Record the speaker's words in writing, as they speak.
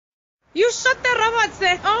You shot the robots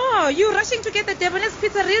there. Oh, you rushing to get the Debonairs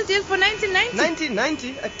Pizza real deal for 1990?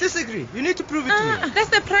 1990? I disagree. You need to prove it to me. That's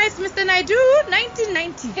the price, Mr. Naidu.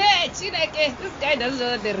 1990. Hey, Chineke, this guy doesn't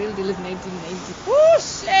know that the real deal is 1990. Oh,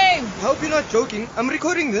 shame. I hope you're not joking. I'm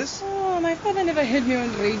recording this. Oh, my father never heard me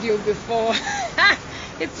on radio before.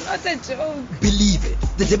 It's not a joke. Believe it.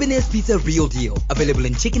 The Debonairs Pizza Real Deal. Available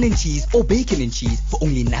in chicken and cheese or bacon and cheese for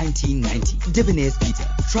only $19.90. Debonairs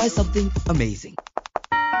Pizza. Try something amazing.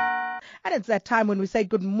 And it's that time when we say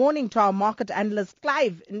good morning to our market analyst,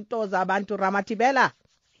 Clive Ramathibela.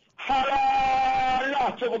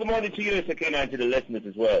 Hello! Good morning to you, Sakina, and to the listeners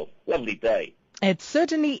as well. Lovely day. It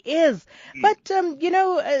certainly is. But,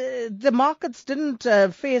 the markets didn't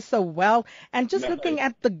fare so well. And just looking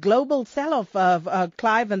at the global sell-off of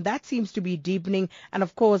Clive, and that seems to be deepening. And,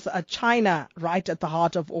 of course, China right at the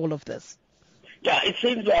heart of all of this. Yeah, it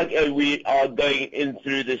seems like we are going in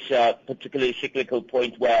through this particularly cyclical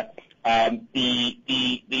point where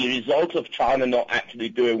the results of China not actually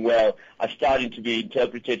doing well are starting to be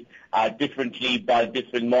interpreted differently by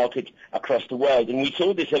different markets across the world. And we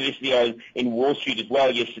saw this obviously in Wall Street as well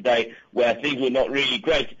yesterday, where things were not really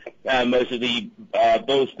great. Most of the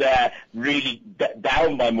bulls there really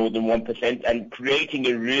down by more than 1% and creating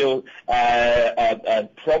a real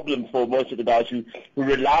problem for most of the guys who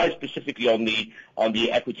rely specifically on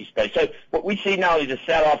the equity space. So what we see now is a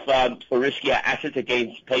sell-off for riskier assets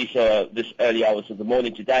against pace this early hours of the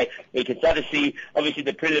morning today. We can start to see, obviously,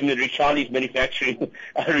 the preliminary Chinese manufacturing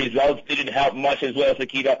results didn't help much as well,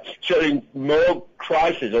 Sakina, showing more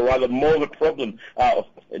crisis, or rather more of a problem.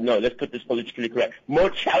 Let's put this politically correct. More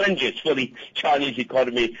challenges for the Chinese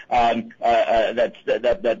economy that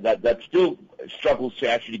still struggles to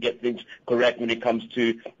actually get things correct when it comes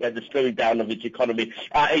to the slowing down of its economy.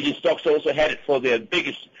 Asian stocks also headed for their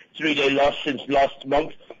biggest three-day loss since last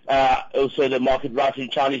month. Also, the market rise in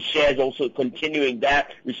Chinese shares also continuing there.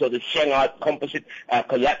 We saw the Shanghai Composite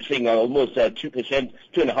collapsing almost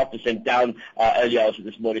 2.5% down early hours of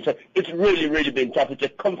this morning. So it's really, really been tough. It's a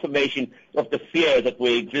confirmation of the fear that were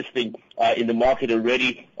existing in the market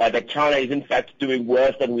already, that China is in fact doing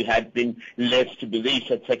worse than we had been led to believe,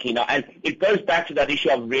 Sakina. And it goes back to that issue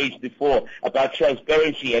I've raised before about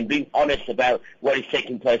transparency and being honest about what is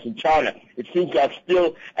taking place in China. It seems like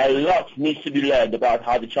still a lot needs to be learned about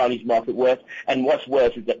how the Chinese market works, and what's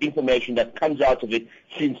worse is the information that comes out of it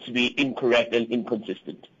seems to be incorrect and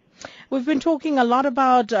inconsistent. We've been talking a lot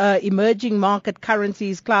about emerging market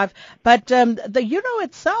currencies, Clive, but the euro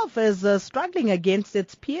itself is struggling against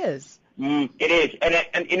its peers. It is,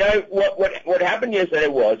 and you know what happened yesterday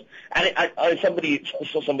was, and I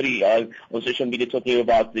saw somebody on social media talking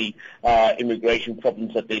about the immigration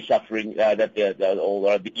problems that they're suffering, or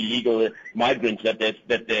the illegal migrants that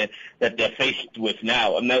they're faced with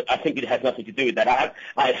now. And I think it has nothing to do with that.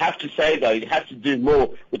 I have to say though, it has to do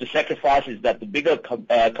more with the sacrifices that the bigger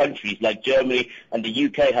countries like Germany and the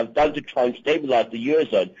UK have done to try and stabilize the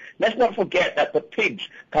eurozone. Let's not forget that the pigs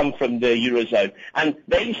come from the eurozone, and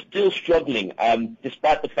they still struggling,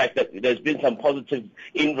 despite the fact that there's been some positive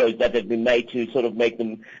inroads that have been made to sort of make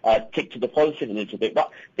them tick to the positive a little bit. But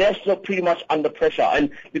they're still pretty much under pressure. And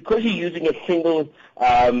because you're using a single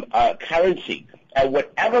currency,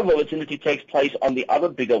 whatever volatility takes place on the other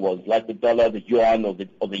bigger ones, like the dollar, the yuan, or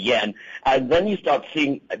the yen, and then you start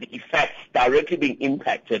seeing the effects directly being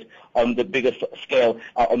impacted on the bigger scale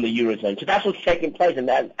on the eurozone. So that's what's taking place, and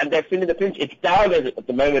they're feeling the pinch. It's down at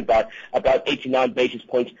the moment by about 89 basis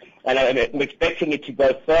points, and I'm expecting it to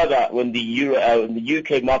go further when the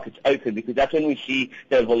UK markets open, because that's when we see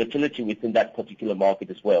the volatility within that particular market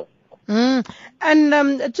as well.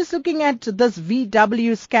 And just looking at this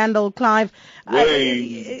VW scandal, Clive,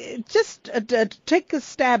 just take a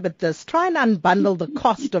stab at this. Try and unbundle the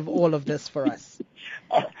cost of all of this for us.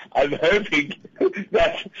 I'm hoping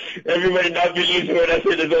that everybody now believes when I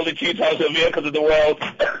say there's only 2,000 vehicles in the world.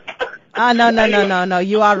 No.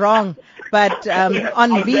 You are wrong. But on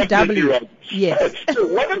VW, yes. So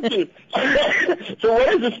what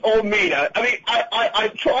does this all mean? I mean,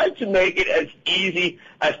 I tried to make it as easy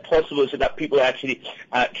as possible so that people actually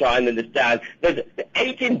try and understand. There's the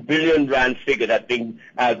 18 billion rand figure that's being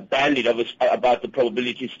bandied about the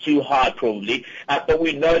probability is too high, probably, but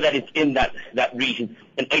we know that it's in that region.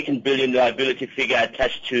 An 18 billion liability figure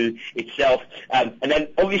attached to itself, and then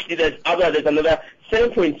obviously there's another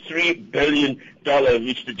 $7.3 billion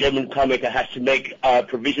which the German car maker has to make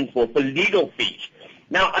provision for legal fees.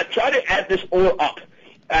 Now, I try to add this all up,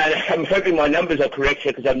 and I'm hoping my numbers are correct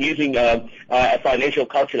here because I'm using a financial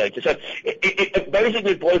calculator. So it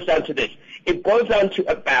basically boils down to this. It boils down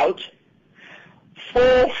to about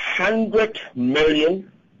 400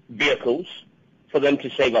 million vehicles for them to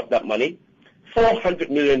save up that money. 400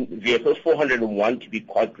 million vehicles, 401 to be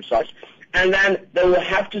quite precise, and then they will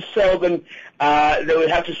have to sell them. They will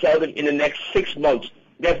have to sell them in the next 6 months.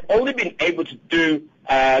 They've only been able to do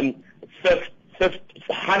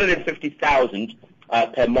 150,000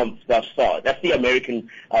 per month thus far. That's the American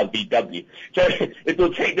VW. So it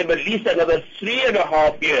will take them at least another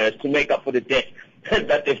 3.5 years to make up for the debt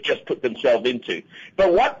that they've just put themselves into.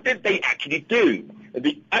 But what did they actually do?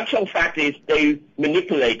 The actual fact is they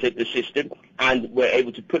manipulated the system and were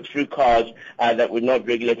able to put through cars that were not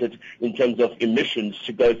regulated in terms of emissions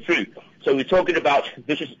to go through. So we're talking about,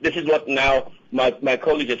 this is what now my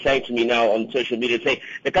colleagues are saying to me now on social media, saying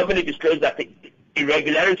the company disclosed that the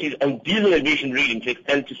irregularities on diesel emission readings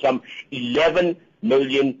extend to some 11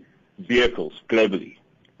 million vehicles globally.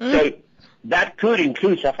 So that could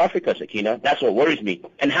include South Africa, Sakina. That's what worries me.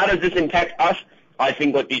 And how does this impact us? I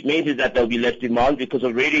think what it means is that there'll be less demand because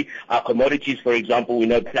already our commodities, for example, we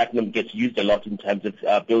know platinum gets used a lot in terms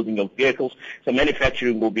of building of vehicles. So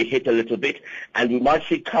manufacturing will be hit a little bit. And we might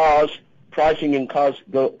see pricing in cars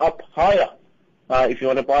go up higher if you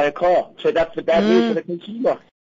want to buy a car. So that's the bad news for the consumer.